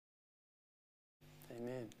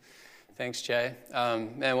Thanks, Jay.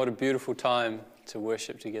 Man, what a beautiful time to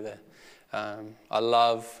worship together. I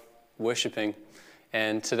love worshiping,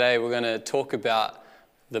 and today we're going to talk about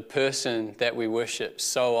the person that we worship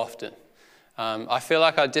so often. I feel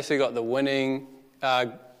like I definitely got the winning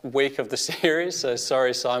week of the series, so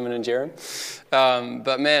sorry, Simon and Jerem.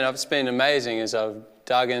 But man, it's been amazing as I've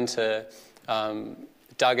dug into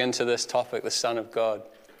this topic, the Son of God.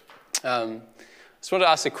 I just want to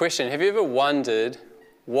ask a question. Have you ever wondered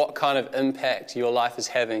what kind of impact your life is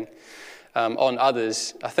having on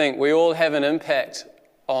others? I think we all have an impact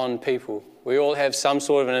on people. We all have some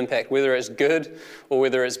sort of an impact, whether it's good or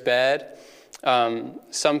whether it's bad.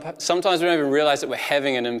 Sometimes we don't even realize that we're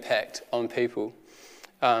having an impact on people.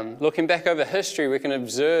 Looking back over history, we can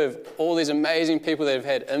observe all these amazing people that have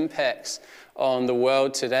had impacts on the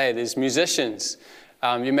world today. There's musicians.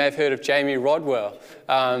 You may have heard of Jamie Rodwell.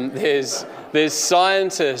 There's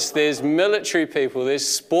scientists, there's military people, there's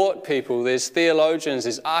sport people, there's theologians,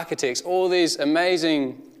 there's architects. All these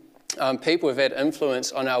amazing people have had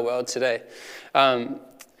influence on our world today. But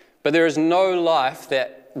there is no life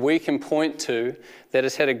that we can point to that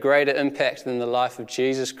has had a greater impact than the life of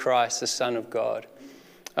Jesus Christ, the Son of God.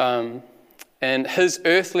 And his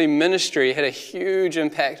earthly ministry had a huge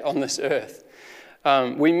impact on this earth.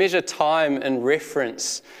 We measure time in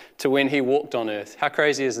reference to when he walked on earth. How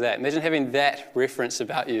crazy is that? Imagine having that reference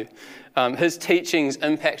about you. His teachings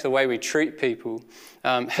impact the way we treat people.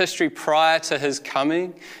 History prior to his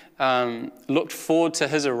coming looked forward to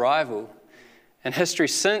his arrival. And history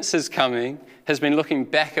since his coming has been looking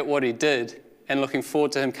back at what he did and looking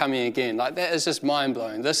forward to him coming again. Like, that is just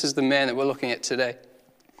mind-blowing. This is the man that we're looking at today.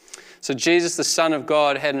 So Jesus, the Son of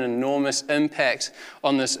God, had an enormous impact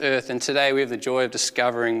on this earth, and today we have the joy of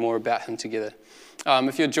discovering more about him together.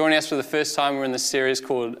 If you're joining us for the first time, we're in this series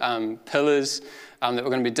called Pillars that we're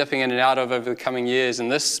going to be dipping in and out of over the coming years,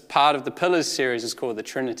 and this part of the Pillars series is called the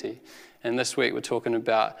Trinity, and this week we're talking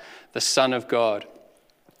about the Son of God.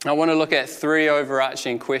 I want to look at three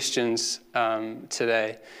overarching questions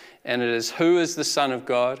today, and it is, who is the Son of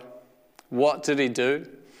God? What did he do?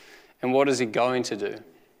 And what is he going to do?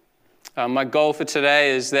 My goal for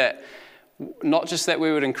today is that not just that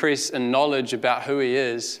we would increase in knowledge about who he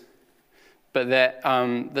is, but that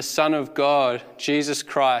the Son of God, Jesus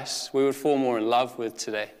Christ, we would fall more in love with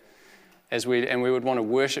today, and we would want to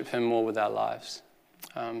worship him more with our lives.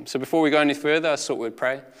 So before we go any further, I thought we'd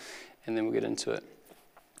pray, and then we'll get into it.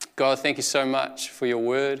 God, thank you so much for your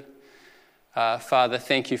word. Father,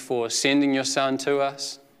 thank you for sending your Son to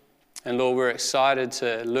us. And Lord, we're excited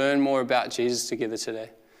to learn more about Jesus together today.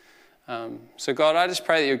 So God, I just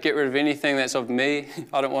pray that you'll get rid of anything that's of me.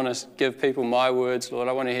 I don't want to give people my words, Lord.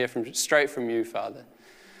 I want to hear straight from you, Father.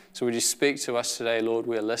 So would you speak to us today, Lord?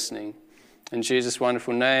 We're listening. In Jesus'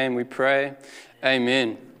 wonderful name we pray.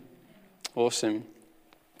 Amen. Awesome.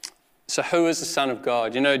 So who is the Son of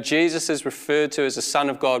God? You know, Jesus is referred to as the Son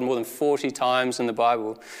of God more than 40 times in the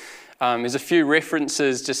Bible. There's a few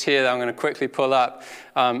references just here that I'm going to quickly pull up.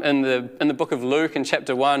 In the book of Luke in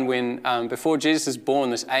chapter 1, when before Jesus is born,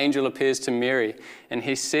 this angel appears to Mary, and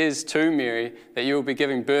he says to Mary that you will be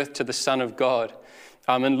giving birth to the Son of God.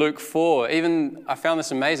 In Luke 4, I found this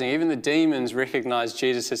amazing, even the demons recognize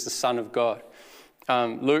Jesus as the Son of God.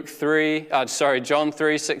 John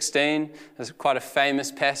 3:16, there's quite a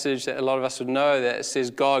famous passage that a lot of us would know that it says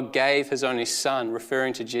God gave his only Son,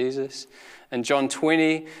 referring to Jesus. In John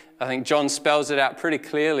 20, I think John spells it out pretty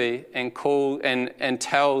clearly and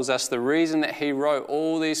tells us the reason that he wrote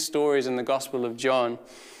all these stories in the Gospel of John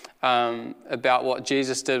about what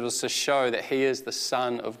Jesus did was to show that he is the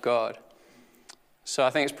Son of God. So I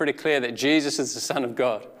think it's pretty clear that Jesus is the Son of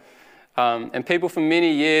God. And people for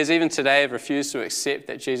many years, even today, have refused to accept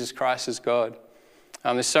that Jesus Christ is God.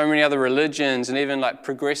 There's so many other religions, and even like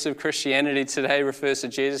progressive Christianity today refers to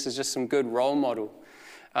Jesus as just some good role model.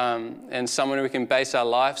 And someone we can base our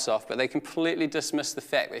lives off, but they completely dismiss the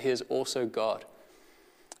fact that he is also God.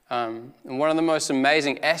 And one of the most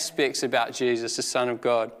amazing aspects about Jesus, the Son of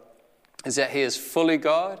God, is that he is fully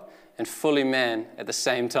God and fully man at the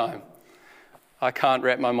same time. I can't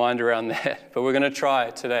wrap my mind around that, but we're going to try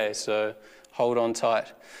today, so hold on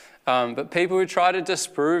tight. But people who try to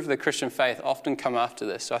disprove the Christian faith often come after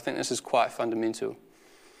this, so I think this is quite fundamental.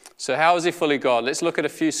 So how is he fully God? Let's look at a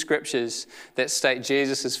few scriptures that state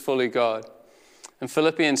Jesus is fully God. In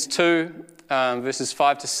Philippians 2, verses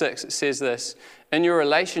 5 to 6, it says this: in your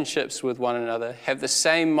relationships with one another, have the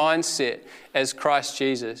same mindset as Christ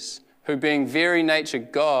Jesus, who being very nature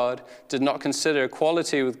God, did not consider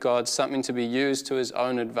equality with God something to be used to his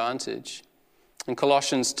own advantage. In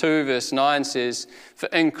Colossians 2, verse 9 says, for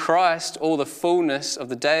in Christ all the fullness of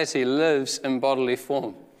the deity lives in bodily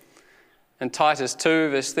form. In Titus 2,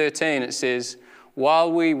 verse 13, it says,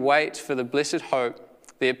 "While we wait for the blessed hope,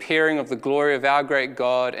 the appearing of the glory of our great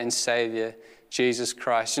God and Savior, Jesus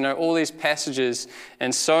Christ." You know, all these passages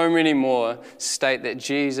and so many more state that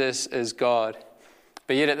Jesus is God.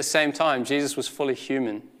 But yet at the same time, Jesus was fully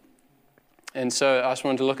human. And so I just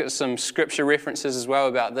wanted to look at some scripture references as well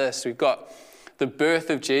about this. We've got the birth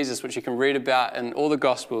of Jesus, which you can read about in all the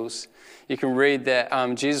Gospels. You can read that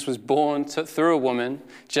Jesus was born through a woman,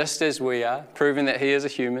 just as we are, proving that he is a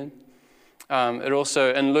human. It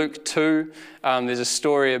also, in Luke 2, there's a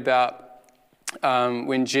story about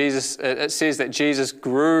when Jesus, it says that Jesus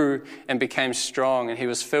grew and became strong, and he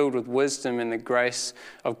was filled with wisdom, and the grace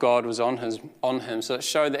of God was on him. So it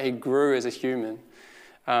showed that he grew as a human.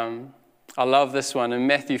 I love this one. In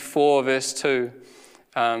Matthew 4, verse 2,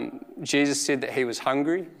 Jesus said that he was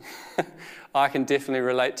hungry. I can definitely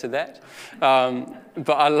relate to that.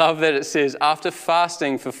 But I love that it says, after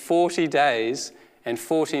fasting for 40 days and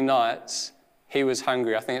 40 nights, he was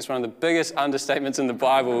hungry. I think it's one of the biggest understatements in the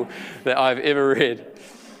Bible that I've ever read.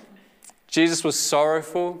 Jesus was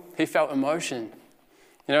sorrowful. He felt emotion.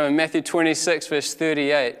 You know, in Matthew 26, verse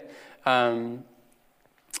 38,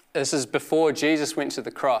 this is before Jesus went to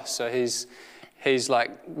the cross. So he's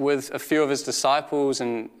like with a few of his disciples,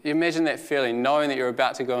 and you imagine that feeling, knowing that you're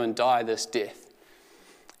about to go and die this death.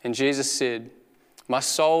 And Jesus said, "My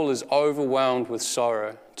soul is overwhelmed with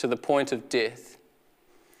sorrow to the point of death."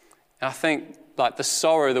 And I think like the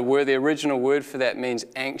sorrow, the original word for that means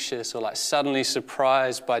anxious or like suddenly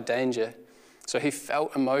surprised by danger. So he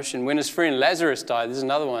felt emotion. When his friend Lazarus died, there's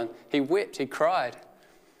another one, he wept, he cried.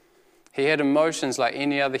 He had emotions like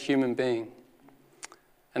any other human being.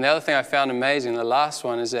 And the other thing I found amazing, the last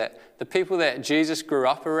one, is that the people that Jesus grew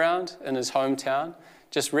up around in his hometown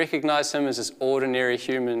just recognized him as this ordinary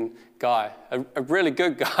human guy, a really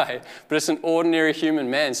good guy, but it's an ordinary human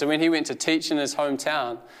man. So when he went to teach in his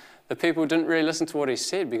hometown, the people didn't really listen to what he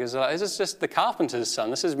said because they're like, this is just the carpenter's son.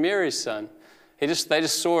 This is Mary's son. They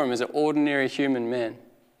just saw him as an ordinary human man.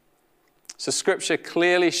 So Scripture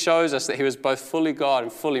clearly shows us that he was both fully God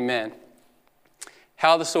and fully man.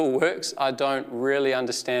 How this all works, I don't really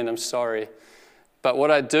understand, I'm sorry. But what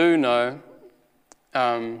I do know,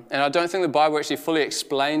 and I don't think the Bible actually fully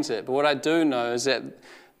explains it, but what I do know is that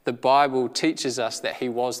the Bible teaches us that he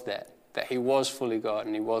was that he was fully God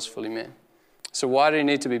and he was fully man. So why do he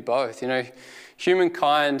need to be both? You know,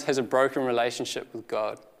 humankind has a broken relationship with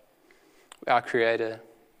God, our Creator,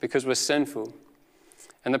 because we're sinful.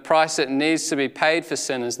 And the price that needs to be paid for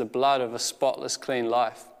sin is the blood of a spotless, clean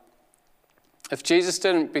life. If Jesus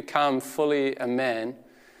didn't become fully a man,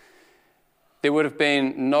 there would have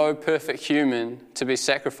been no perfect human to be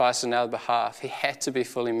sacrificed on our behalf. He had to be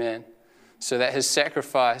fully man so that his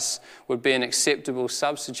sacrifice would be an acceptable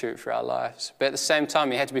substitute for our lives. But at the same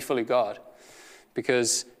time, he had to be fully God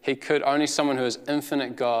because only someone who is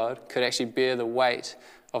infinite God could actually bear the weight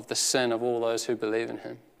of the sin of all those who believe in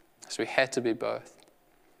him. So he had to be both.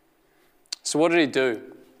 So what did he do?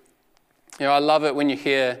 You know, I love it when you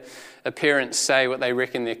hear parents say what they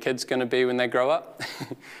reckon their kid's going to be when they grow up.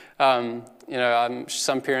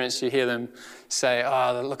 Some parents, you hear them say,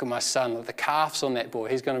 "Oh, look at my son, look, the calves on that boy,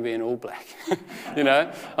 he's going to be in All Black." You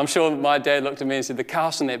know, I'm sure my dad looked at me and said, "The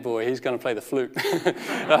calves on that boy, he's going to play the flute."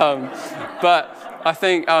 But I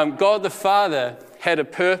think God the Father had a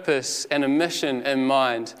purpose and a mission in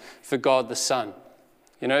mind for God the Son.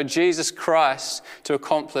 You know, Jesus Christ to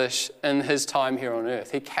accomplish in his time here on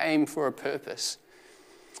earth. He came for a purpose.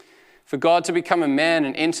 For God to become a man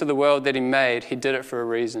and enter the world that he made, he did it for a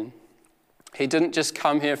reason. He didn't just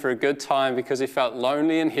come here for a good time because he felt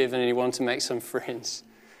lonely in heaven and he wanted to make some friends.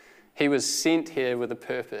 He was sent here with a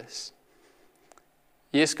purpose.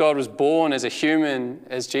 Yes, God was born as a human,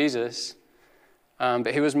 as Jesus,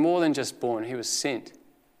 but he was more than just born. He was sent.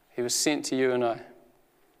 He was sent to you and I.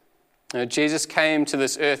 You know, Jesus came to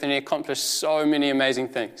this earth and he accomplished so many amazing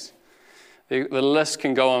things. The list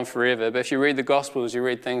can go on forever, but if you read the Gospels, you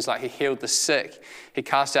read things like he healed the sick, he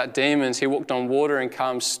cast out demons, he walked on water and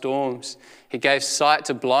calmed storms, he gave sight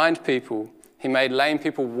to blind people, he made lame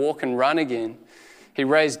people walk and run again, he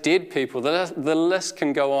raised dead people. The list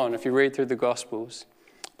can go on if you read through the Gospels.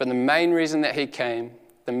 But the main reason that he came,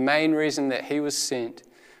 the main reason that he was sent,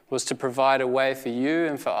 was to provide a way for you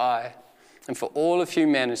and for I, and for all of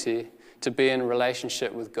humanity to be in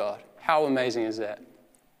relationship with God. How amazing is that?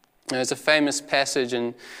 There's a famous passage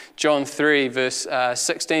in John 3, verse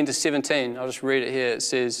 16 to 17. I'll just read it here. It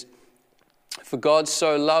says, "For God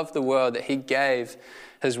so loved the world that he gave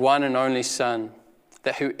his one and only Son,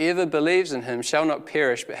 that whoever believes in him shall not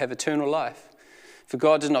perish but have eternal life. For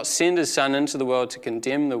God did not send his Son into the world to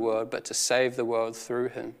condemn the world, but to save the world through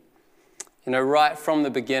him." Right from the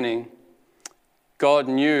beginning, God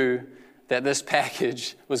knew that this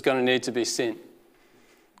package was going to need to be sent.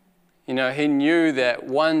 He knew that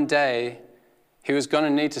one day he was going to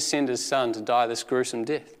need to send his son to die this gruesome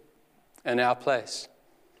death in our place.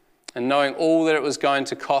 And knowing all that it was going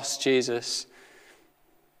to cost Jesus,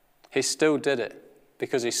 he still did it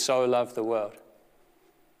because he so loved the world.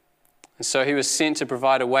 And so he was sent to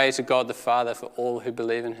provide a way to God the Father for all who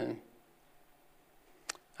believe in him.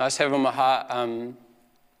 I just have on my heart that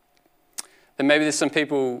maybe there's some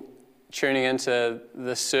people tuning into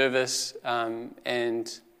this service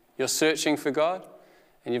and you're searching for God,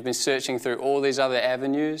 and you've been searching through all these other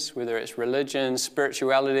avenues, whether it's religion,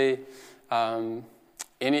 spirituality,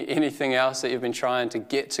 anything else that you've been trying to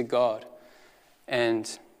get to God.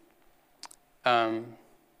 And I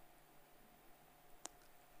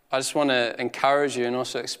just want to encourage you and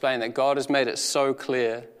also explain that God has made it so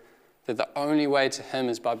clear that the only way to him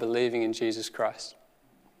is by believing in Jesus Christ.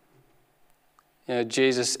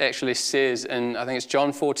 Jesus actually says in, I think it's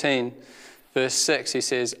John 14, verse 6, he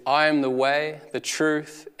says, I am the way, the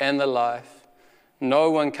truth, and the life. No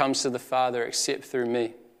one comes to the Father except through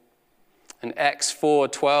me. And Acts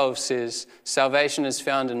 4:12 says, salvation is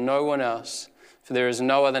found in no one else, for there is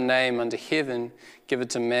no other name under heaven given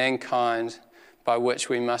to mankind by which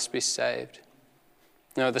we must be saved.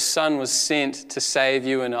 The Son was sent to save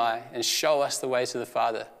you and I and show us the way to the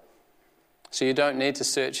Father. So you don't need to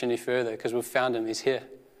search any further because we've found him. He's here.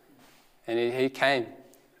 And he came.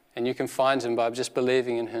 And you can find him by just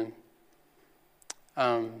believing in him.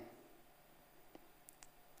 I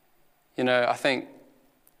think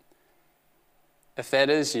if that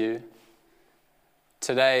is you,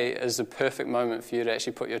 today is the perfect moment for you to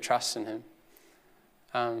actually put your trust in him.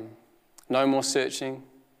 No more searching.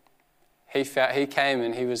 He came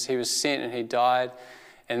and he was sent and he died,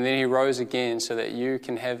 and then he rose again so that you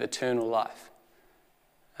can have eternal life.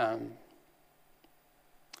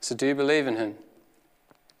 So do you believe in him?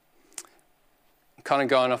 I'm kind of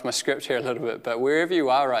going off my script here a little bit, but wherever you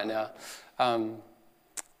are right now,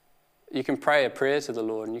 you can pray a prayer to the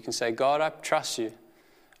Lord and you can say, God, I trust you.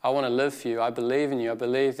 I want to live for you. I believe in you. I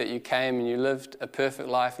believe that you came and you lived a perfect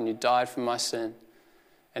life and you died for my sin.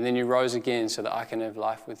 And then you rose again so that I can have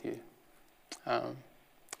life with you.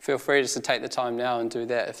 Feel free just to take the time now and do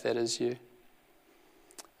that if that is you.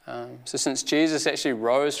 So since Jesus actually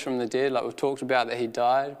rose from the dead, like we've talked about that he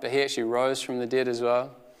died, but he actually rose from the dead as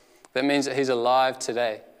well, that means that he's alive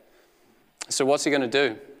today. So what's he going to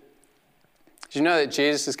do? Do you know that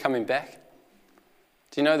Jesus is coming back?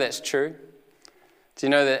 Do you know that's true? Do you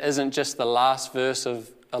know that isn't just the last verse of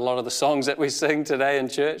a lot of the songs that we sing today in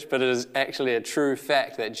church, but it is actually a true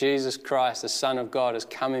fact that Jesus Christ, the Son of God, is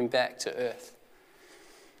coming back to earth.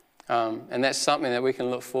 And that's something that we can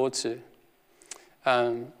look forward to.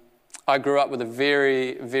 I grew up with a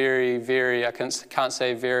very, very, very, I can't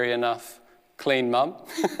say very enough, clean mum.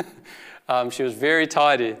 She was very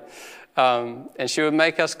tidy. And she would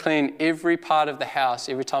make us clean every part of the house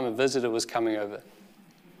every time a visitor was coming over.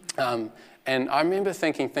 And I remember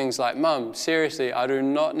thinking things like, Mum, seriously, I do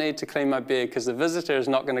not need to clean my bed because the visitor is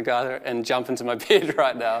not going to go and jump into my bed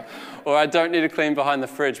right now. Or I don't need to clean behind the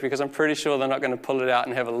fridge because I'm pretty sure they're not going to pull it out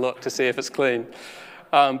and have a look to see if it's clean.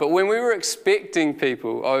 But when we were expecting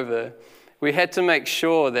people over, we had to make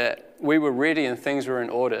sure that we were ready and things were in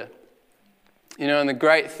order. And the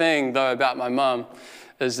great thing, though, about my mum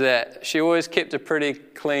is that she always kept a pretty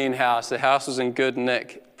clean house. The house was in good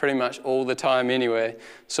nick pretty much all the time anyway.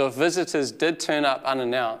 So if visitors did turn up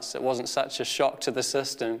unannounced, it wasn't such a shock to the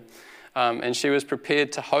system. And she was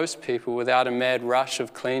prepared to host people without a mad rush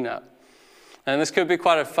of cleanup. And this could be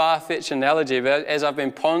quite a far-fetched analogy, but as I've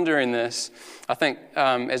been pondering this, I think,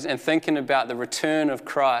 and thinking about the return of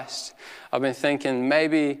Christ, I've been thinking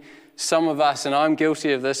maybe some of us, and I'm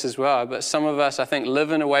guilty of this as well, but some of us, I think, live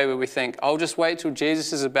in a way where we think, I'll just wait till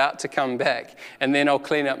Jesus is about to come back, and then I'll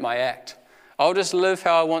clean up my act. I'll just live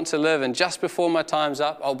how I want to live, and just before my time's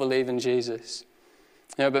up, I'll believe in Jesus.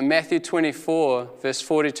 But Matthew 24, verse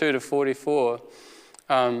 42 to 44,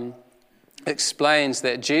 explains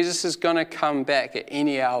that Jesus is going to come back at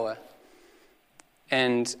any hour,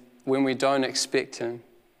 and when we don't expect him.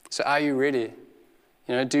 So are you ready?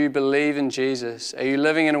 Do you believe in Jesus? Are you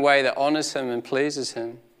living in a way that honors him and pleases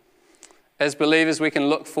him? As believers, we can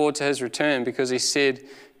look forward to his return because he said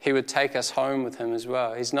he would take us home with him as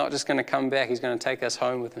well. He's not just going to come back, he's going to take us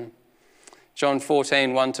home with him. John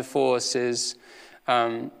 14, 1-4 says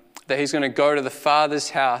that he's going to go to the Father's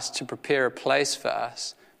house to prepare a place for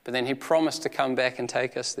us, but then he promised to come back and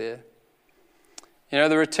take us there.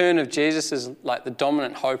 The return of Jesus is like the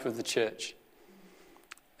dominant hope of the church.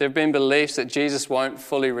 There have been beliefs that Jesus won't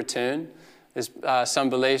fully return, There's some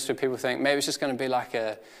beliefs where people think maybe it's just going to be like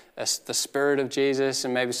the spirit of Jesus,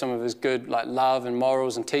 and maybe some of his good like love and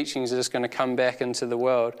morals and teachings are just going to come back into the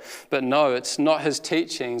world. But no, it's not his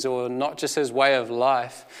teachings or not just his way of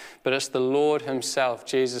life, but it's the Lord himself,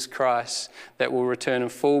 Jesus Christ, that will return in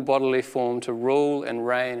full bodily form to rule and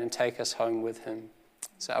reign and take us home with him.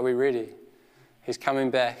 So are we ready? He's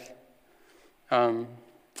coming back. I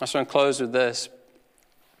just want to close with this.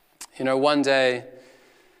 One day,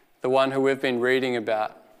 the one who we've been reading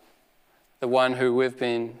about, the one who we've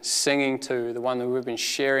been singing to, the one who we've been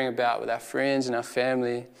sharing about with our friends and our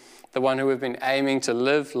family, the one who we've been aiming to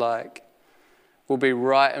live like, will be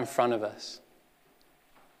right in front of us.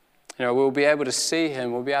 We'll be able to see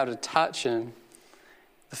him, we'll be able to touch him.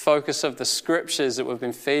 The focus of the scriptures that we've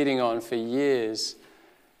been feeding on for years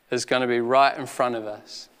is going to be right in front of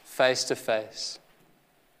us, face to face.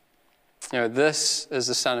 This is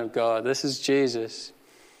the Son of God. This is Jesus.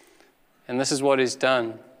 And this is what he's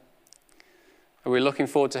done. Are we looking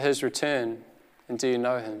forward to his return? And do you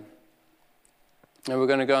know him? And we're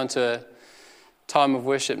going to go into a time of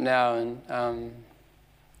worship now. And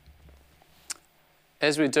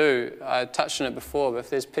as we do, I touched on it before, but if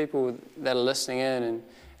there's people that are listening in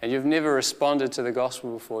and you've never responded to the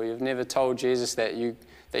gospel before, you've never told Jesus that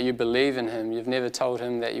you believe in him, you've never told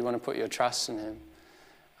him that you want to put your trust in him,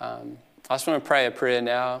 I just want to pray a prayer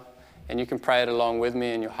now, and you can pray it along with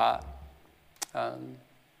me in your heart.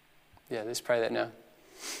 Let's pray that now.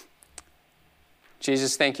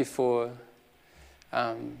 Jesus, thank you for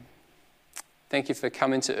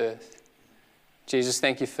coming to earth. Jesus,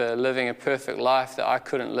 thank you for living a perfect life that I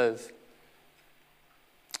couldn't live.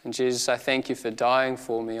 And Jesus, I thank you for dying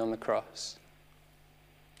for me on the cross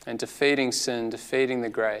and defeating sin, defeating the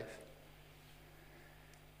grave.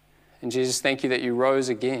 And Jesus, thank you that you rose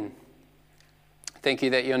again. Thank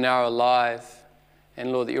you that you're now alive.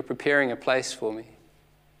 And Lord, that you're preparing a place for me.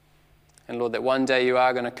 And Lord, that one day you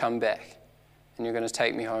are going to come back and you're going to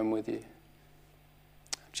take me home with you.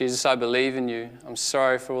 Jesus, I believe in you. I'm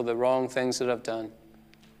sorry for all the wrong things that I've done.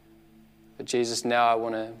 But Jesus, now I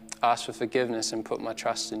want to ask for forgiveness and put my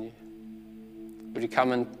trust in you. Would you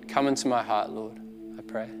come into my heart, Lord? I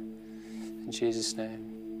pray. In Jesus'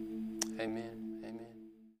 name, amen.